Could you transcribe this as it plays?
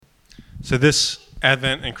So this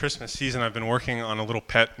Advent and Christmas season, I've been working on a little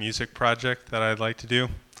pet music project that I'd like to do.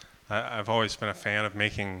 I've always been a fan of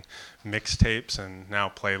making mixtapes and now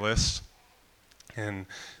playlists. And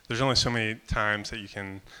there's only so many times that you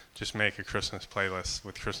can just make a Christmas playlist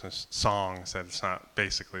with Christmas songs that it's not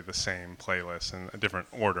basically the same playlist in a different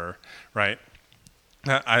order, right?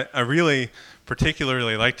 I really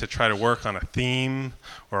particularly like to try to work on a theme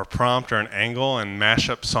or a prompt or an angle and mash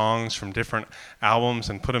up songs from different albums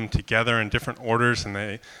and put them together in different orders.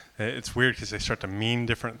 And it's weird because they start to mean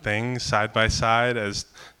different things side by side as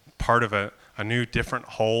part of a new different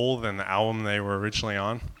whole than the album they were originally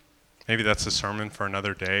on. Maybe that's a sermon for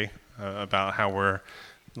another day about how we're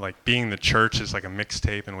like being the church is like a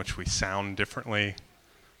mixtape in which we sound differently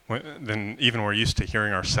than even we're used to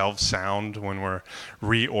hearing ourselves sound when we're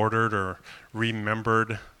reordered or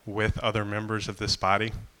remembered with other members of this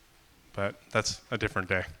body. But that's a different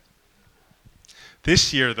day.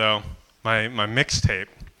 This year, though, my mixtape,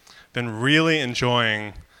 been really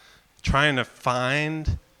enjoying trying to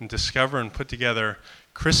find and discover and put together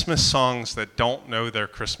Christmas songs that don't know they're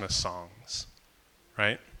Christmas songs,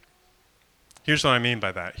 right? Here's what I mean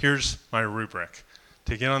by that. Here's my rubric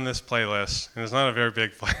to get on this playlist, and it's not a very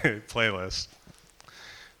big playlist.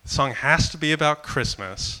 The song has to be about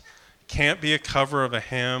Christmas, can't be a cover of a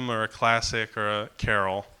hymn or a classic or a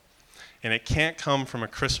carol, and it can't come from a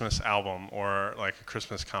Christmas album or like a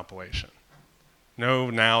Christmas compilation. No,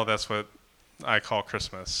 now that's what I call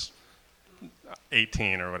Christmas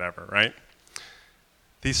 18 or whatever, right?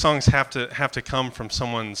 These songs have to come from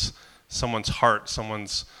someone's heart,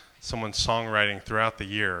 someone's songwriting throughout the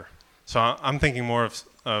year. So I'm thinking more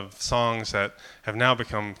of songs that have now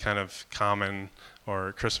become kind of common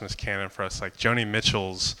or Christmas canon for us, like Joni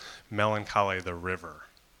Mitchell's Melancholy the River.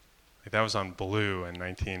 Like that was on Blue in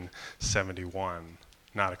 1971,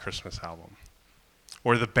 not a Christmas album.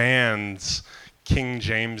 Or the band's King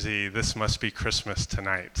Jamesy This Must Be Christmas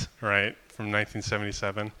Tonight, right, from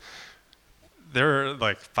 1977. There are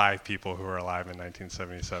like 5 people who were alive in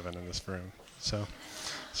 1977 in this room, so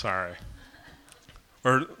sorry.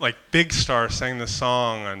 Or like Big Star sang this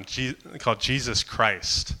song called Jesus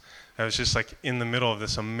Christ. That was just like in the middle of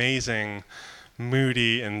this amazing,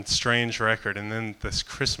 moody and strange record, and then this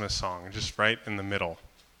Christmas song just right in the middle.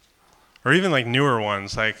 Or even like newer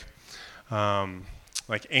ones, like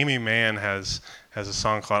Amy Mann has a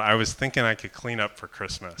song called I Was Thinking I Could Clean Up for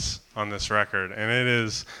Christmas on this record, and it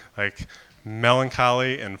is like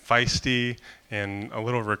melancholy and feisty and a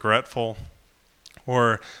little regretful.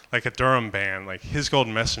 Or like a Durham band, like His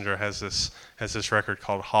Golden Messenger has this record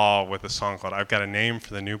called Haw with a song called I've Got a Name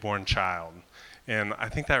for the Newborn Child. And I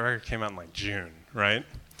think that record came out in like June, right?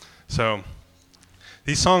 So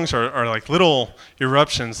these songs are like little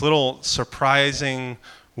eruptions, little surprising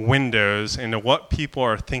windows into what people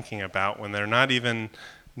are thinking about when they're not even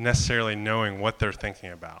necessarily knowing what they're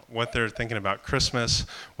thinking about Christmas,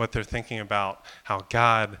 what they're thinking about how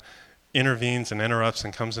God intervenes and interrupts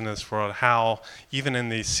and comes into this world, how even in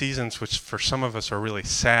these seasons, which for some of us are really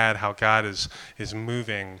sad, how God is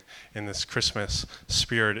moving in this Christmas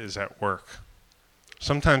spirit is at work.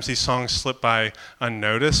 Sometimes these songs slip by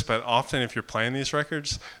unnoticed, but often if you're playing these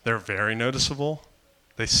records, they're very noticeable.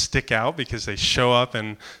 They stick out because they show up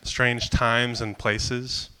in strange times and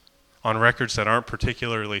places, on records that aren't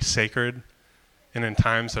particularly sacred, and in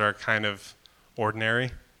times that are kind of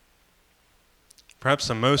ordinary. Perhaps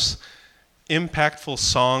the most impactful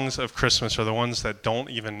songs of Christmas are the ones that don't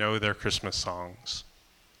even know they're Christmas songs,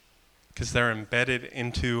 because they're embedded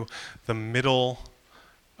into the middle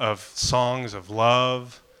of songs of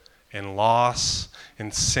love and loss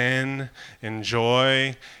and sin and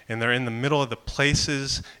joy, and they're in the middle of the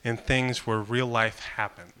places and things where real life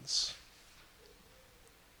happens.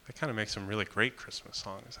 That kind of makes them really great Christmas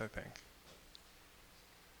songs, I think.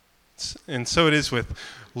 And so it is with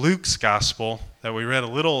Luke's gospel that we read a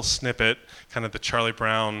little snippet, kind of the Charlie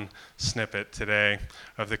Brown snippet today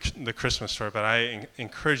of the Christmas story, but I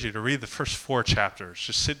encourage you to read the first 4 chapters.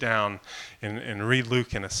 Just sit down and read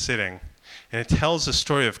Luke in a sitting. And it tells the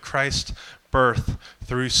story of Christ's birth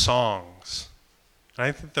through songs. And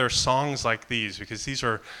I think there are songs like these because these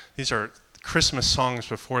are Christmas songs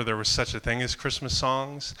before there was such a thing as Christmas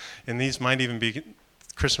songs, and these might even be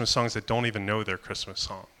Christmas songs that don't even know they're Christmas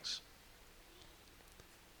songs.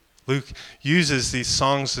 Luke uses these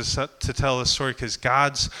songs to tell a story because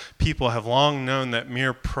God's people have long known that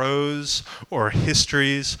mere prose or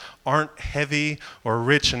histories aren't heavy or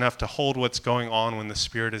rich enough to hold what's going on when the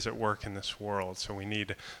Spirit is at work in this world. So we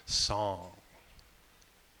need song.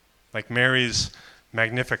 Like Mary's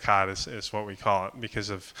Magnificat is what we call it because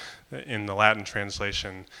of, in the Latin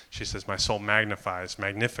translation, she says, my soul magnifies,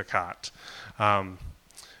 Magnificat.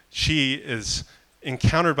 She is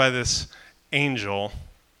encountered by this angel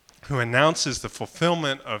who announces the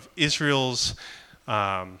fulfillment of Israel's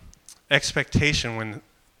expectation when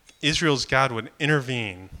Israel's God would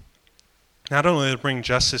intervene, not only to bring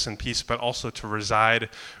justice and peace, but also to reside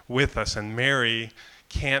with us. And Mary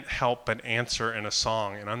can't help but answer in a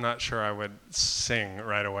song. And I'm not sure I would sing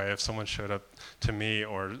right away if someone showed up to me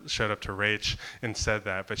or showed up to Rach and said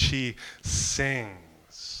that. But she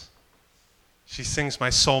sings. She sings, my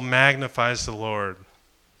soul magnifies the Lord.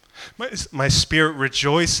 My spirit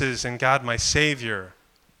rejoices in God, my Savior,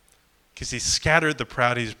 because he's scattered the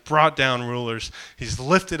proud, he's brought down rulers, he's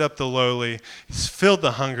lifted up the lowly, he's filled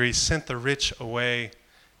the hungry, he's sent the rich away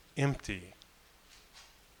empty.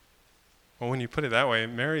 Well, when you put it that way,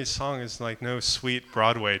 Mary's song is like no sweet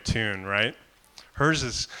Broadway tune, right? Hers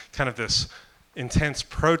is kind of this intense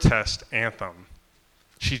protest anthem.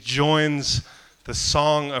 She joins the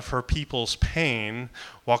song of her people's pain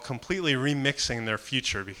while completely remixing their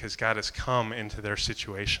future because God has come into their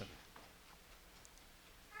situation.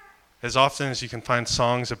 As often as you can find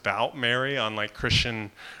songs about Mary on like Christian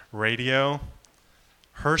radio,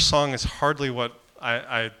 her song is hardly what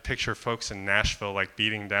I picture folks in Nashville like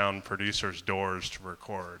beating down producers' doors to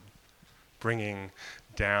record, bringing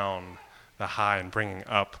down the high and bringing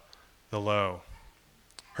up the low.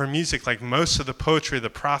 Her music, like most of the poetry of the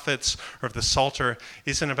prophets or of the Psalter,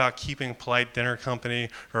 isn't about keeping polite dinner company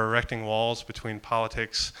or erecting walls between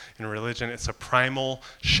politics and religion. It's a primal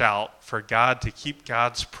shout for God to keep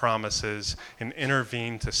God's promises and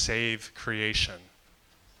intervene to save creation.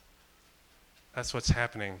 That's what's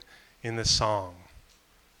happening in this song.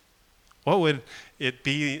 What would it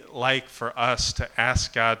be like for us to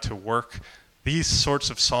ask God to work these sorts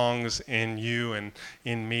of songs in you and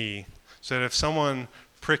in me so that if someone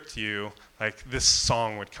pricked you, like this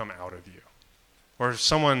song would come out of you? Or if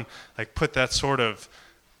someone like put that sort of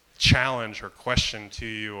challenge or question to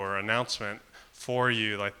you or announcement for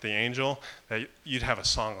you, like the angel, that you'd have a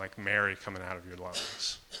song like Mary coming out of your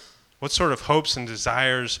lungs. What sort of hopes and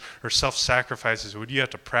desires or self-sacrifices would you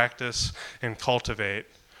have to practice and cultivate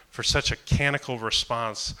for such a canonical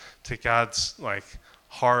response to God's like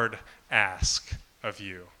hard ask of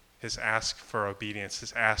you, his ask for obedience,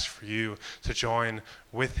 his ask for you to join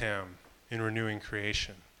with him in renewing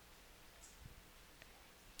creation?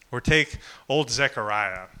 Or take old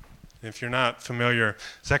Zechariah. If you're not familiar,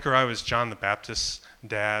 Zechariah was John the Baptist's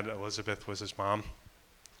dad. Elizabeth was his mom.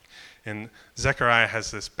 And Zechariah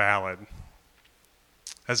has this ballad.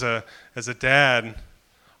 As a dad,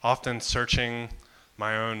 often searching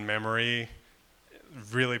my own memory,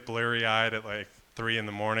 really blurry-eyed at like 3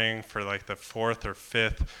 a.m. for like the 4th or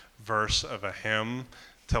 5th verse of a hymn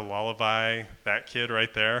to lullaby that kid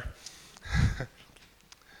right there.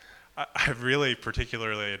 I really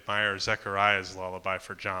particularly admire Zechariah's lullaby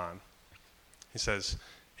for John. He says,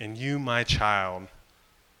 "And you, my child,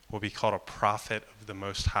 will be called a prophet of the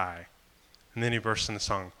Most High." And then he bursts into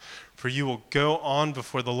song. "For you will go on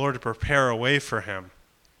before the Lord to prepare a way for him,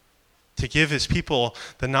 to give his people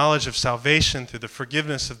the knowledge of salvation through the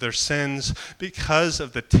forgiveness of their sins because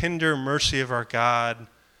of the tender mercy of our God,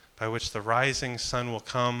 by which the rising sun will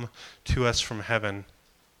come to us from heaven,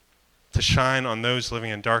 to shine on those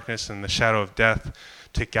living in darkness and the shadow of death,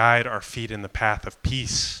 to guide our feet in the path of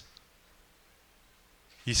peace."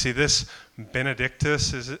 You see, this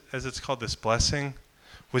Benedictus, as it's called, this blessing,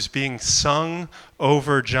 was being sung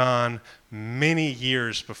over John many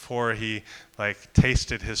years before he like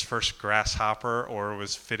tasted his first grasshopper or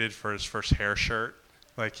was fitted for his first hair shirt.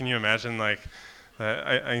 Like, can you imagine, like,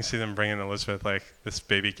 I can see them bringing Elizabeth like this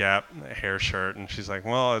Baby Gap hair shirt, and she's like,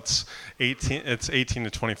 well, it's 18 to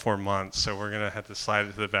 24 months, so we're gonna have to slide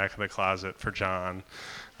it to the back of the closet for John.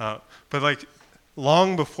 But like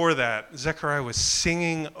long before that, Zechariah was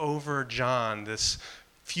singing over John this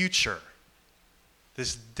future,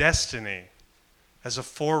 this destiny, as a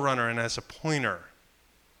forerunner and as a pointer,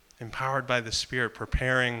 empowered by the Spirit,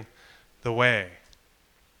 preparing the way.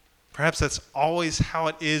 Perhaps that's always how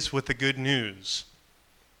it is with the good news.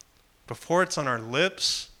 Before it's on our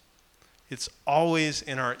lips, it's always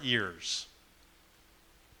in our ears.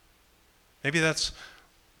 Maybe that's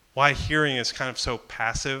why hearing is kind of so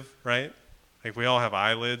passive, right? Like, we all have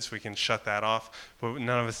eyelids, we can shut that off, but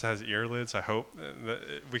none of us has earlids, I hope.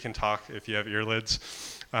 We can talk if you have earlids.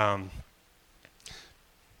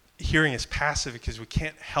 Hearing is passive because we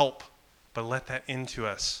can't help but let that into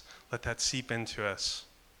us, let that seep into us,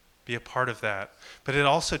 be a part of that. But it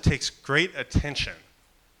also takes great attention.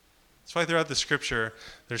 That's why throughout the scripture,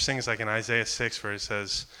 there's things like in Isaiah 6 where it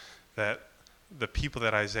says that the people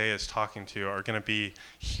that Isaiah is talking to are going to be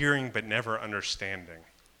hearing but never understanding.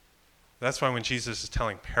 That's why when Jesus is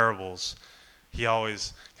telling parables, he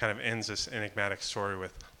always kind of ends this enigmatic story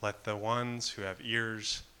with, let the ones who have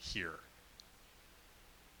ears hear.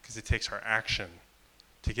 Because it takes our action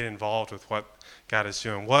to get involved with what God is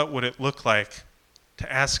doing. What would it look like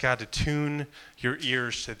to ask God to tune your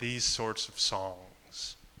ears to these sorts of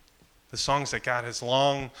songs? The songs that God has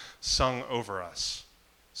long sung over us.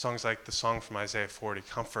 Songs like the song from Isaiah 40,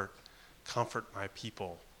 Comfort, comfort my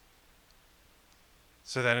people.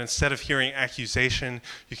 So that instead of hearing accusation,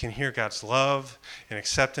 you can hear God's love and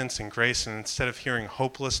acceptance and grace. And instead of hearing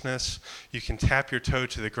hopelessness, you can tap your toe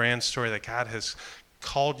to the grand story that God has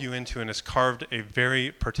called you into and has carved a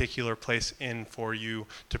very particular place in for you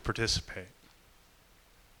to participate.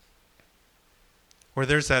 Or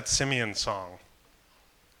there's that Simeon song,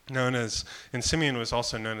 and Simeon was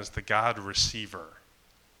also known as the God receiver.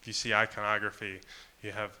 If you see iconography,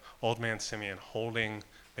 you have old man Simeon holding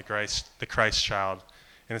the Christ child.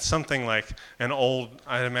 And it's something like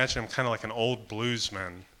I'd imagine him kind of like an old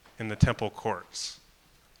bluesman in the temple courts.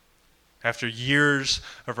 After years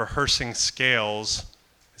of rehearsing scales,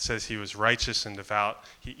 it says he was righteous and devout.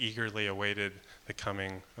 He eagerly awaited the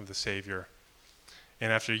coming of the Savior.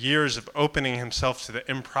 And after years of opening himself to the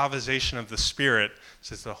improvisation of the Spirit, it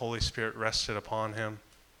says the Holy Spirit rested upon him.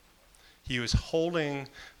 He was holding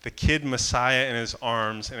the kid Messiah in his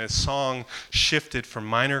arms, and his song shifted from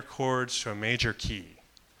minor chords to a major key.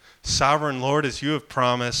 Sovereign Lord, as you have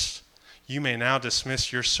promised, you may now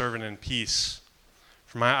dismiss your servant in peace.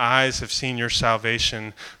 For my eyes have seen your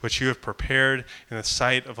salvation, which you have prepared in the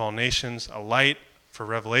sight of all nations, a light for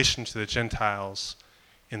revelation to the Gentiles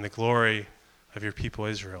in the glory of your people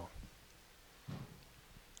Israel.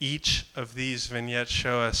 Each of these vignettes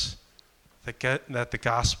show us that the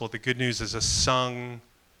gospel, the good news, is a sung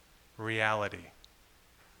reality.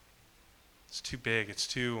 It's too big, it's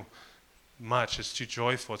too much, it's too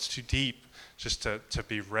joyful, it's too deep just to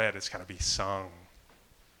be read. It's got to be sung.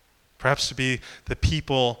 Perhaps to be the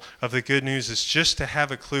people of the good news is just to have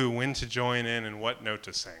a clue when to join in and what note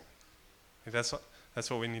to sing. That's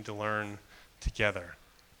what we need to learn together.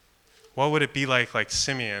 What would it be like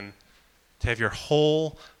Simeon, to have your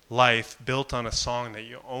whole life built on a song that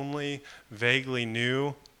you only vaguely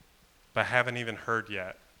knew but haven't even heard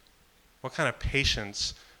yet? What kind of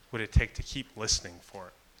patience would it take to keep listening for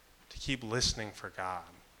it, to keep listening for God?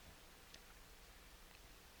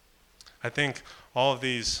 I think all of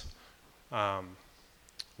these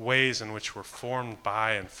ways in which we're formed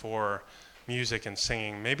by and for music and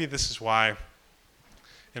singing, maybe this is why,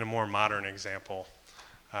 in a more modern example,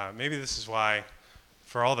 maybe this is why,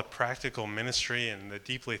 for all the practical ministry and the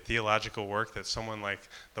deeply theological work that someone like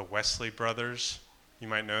the Wesley brothers, you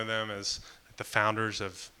might know them as the founders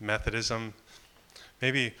of Methodism,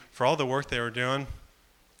 maybe for all the work they were doing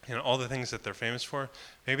and all the things that they're famous for,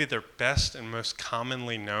 maybe they're best and most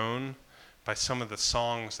commonly known by some of the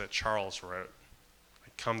songs that Charles wrote,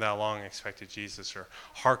 like Come Thou Long Expected Jesus, or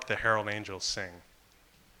Hark the Herald Angels Sing.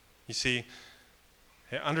 You see,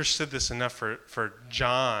 I understood this enough for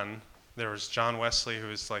John. There was John Wesley, who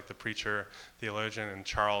was like the preacher, theologian, and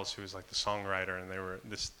Charles, who was like the songwriter, and they were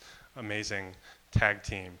this amazing tag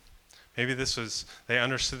team. Maybe they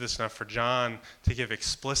understood this enough for John to give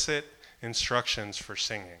explicit instructions for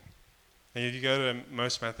singing. And if you go to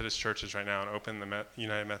most Methodist churches right now and open the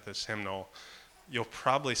United Methodist hymnal, you'll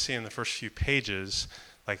probably see in the first few pages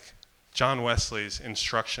like John Wesley's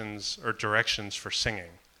instructions or directions for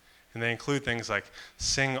singing. And they include things like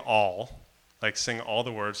sing all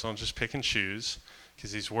the words, don't just pick and choose,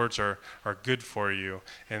 because these words are good for you,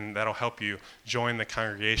 and that'll help you join the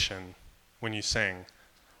congregation when you sing.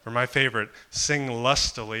 Or my favorite, sing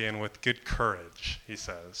lustily and with good courage, he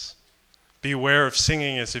says. Beware of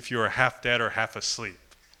singing as if you are half dead or half asleep.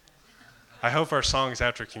 I hope our songs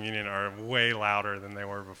after communion are way louder than they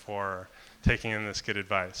were before, taking in this good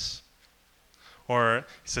advice. Or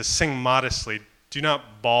he says, sing modestly, do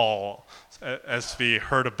not bawl as to be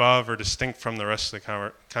heard above or distinct from the rest of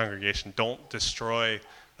the congregation. Don't destroy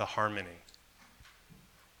the harmony.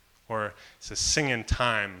 Or it says, sing in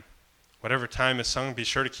time. Whatever time is sung, be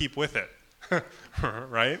sure to keep with it.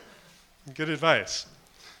 Right? Good advice.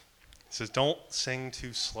 It says, don't sing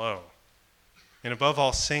too slow. And above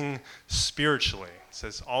all, sing spiritually. It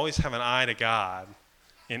says, always have an eye to God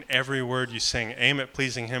in every word you sing. Aim at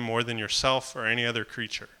pleasing him more than yourself or any other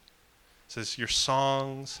creature. It says, your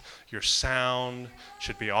songs, your sound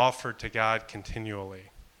should be offered to God continually.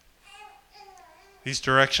 These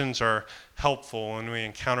directions are helpful when we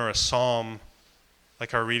encounter a psalm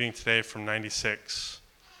like our reading today from 96.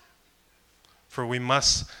 For we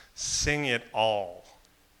must sing it all,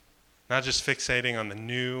 not just fixating on the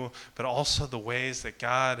new, but also the ways that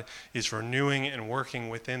God is renewing and working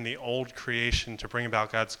within the old creation to bring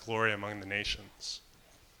about God's glory among the nations.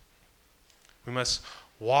 We must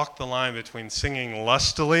walk the line between singing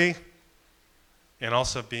lustily and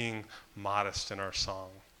also being modest in our song.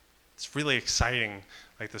 It's really exciting,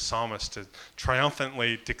 like the psalmist, to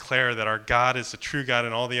triumphantly declare that our God is the true God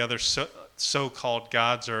and all the other so-called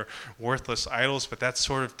gods are worthless idols, but that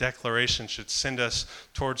sort of declaration should send us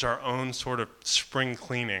towards our own sort of spring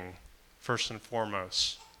cleaning, first and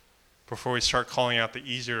foremost. Before we start calling out the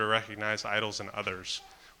easier to recognize idols in others,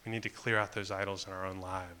 we need to clear out those idols in our own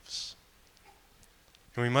lives.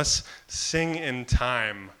 And we must sing in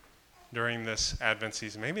time during this Advent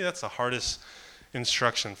season. Maybe that's the hardest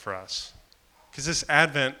instruction for us, because this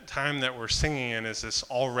Advent time that we're singing in is this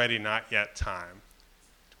already not yet time,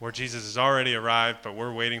 where Jesus has already arrived, but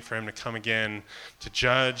we're waiting for him to come again to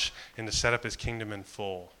judge and to set up his kingdom in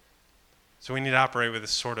full. So we need to operate with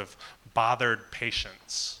this sort of bothered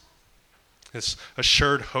patience, this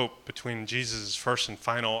assured hope between Jesus' first and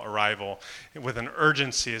final arrival, with an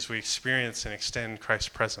urgency as we experience and extend Christ's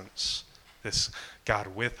presence, this God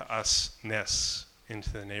with us-ness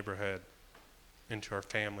into the neighborhood, into our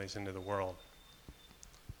families, into the world.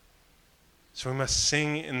 So we must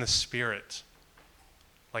sing in the Spirit,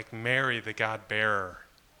 like Mary, the God bearer,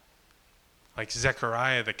 like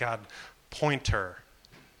Zechariah, the God pointer,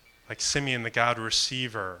 like Simeon, the God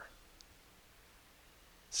receiver.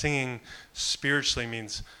 Singing spiritually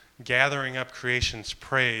means gathering up creation's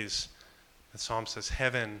praise. The psalm says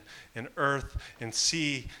heaven and earth and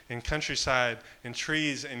sea and countryside and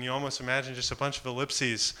trees, and you almost imagine just a bunch of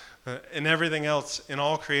ellipses and everything else in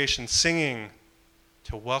all creation singing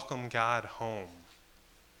to welcome God home.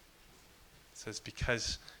 It says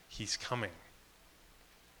because he's coming.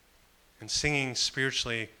 And singing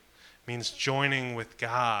spiritually means joining with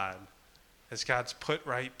God as God's put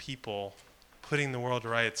right people, putting the world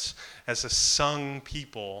right, as a sung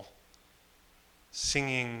people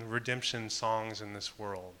singing redemption songs in this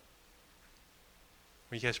world.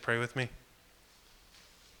 Will you guys pray with me?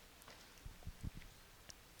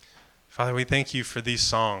 Father, we thank you for these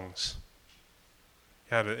songs.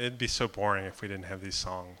 God, it'd be so boring if we didn't have these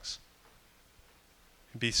songs.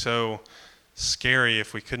 It'd be so scary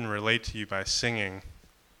if we couldn't relate to you by singing.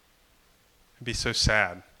 It'd be so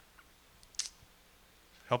sad.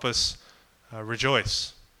 Help us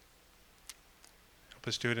rejoice. Help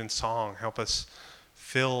us do it in song. Help us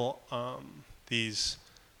fill these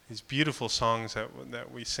beautiful songs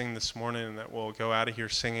that we sing this morning and that we'll go out of here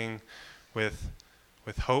singing with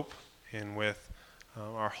hope and with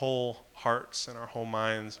our whole hearts and our whole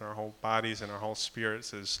minds and our whole bodies and our whole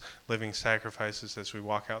spirits as living sacrifices as we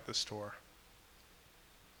walk out this door.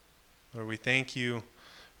 Lord, we thank you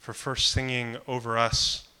for first singing over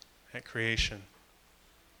us at creation.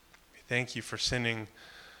 We thank you for sending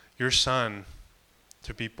your Son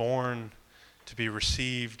to be born, to be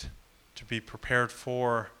received, to be prepared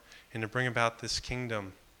for, and to bring about this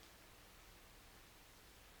kingdom.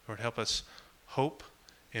 Lord, help us hope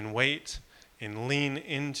and wait and lean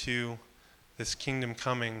into this kingdom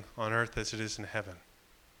coming on earth as it is in heaven.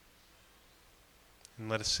 And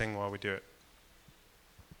let us sing while we do it.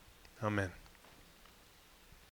 Amen.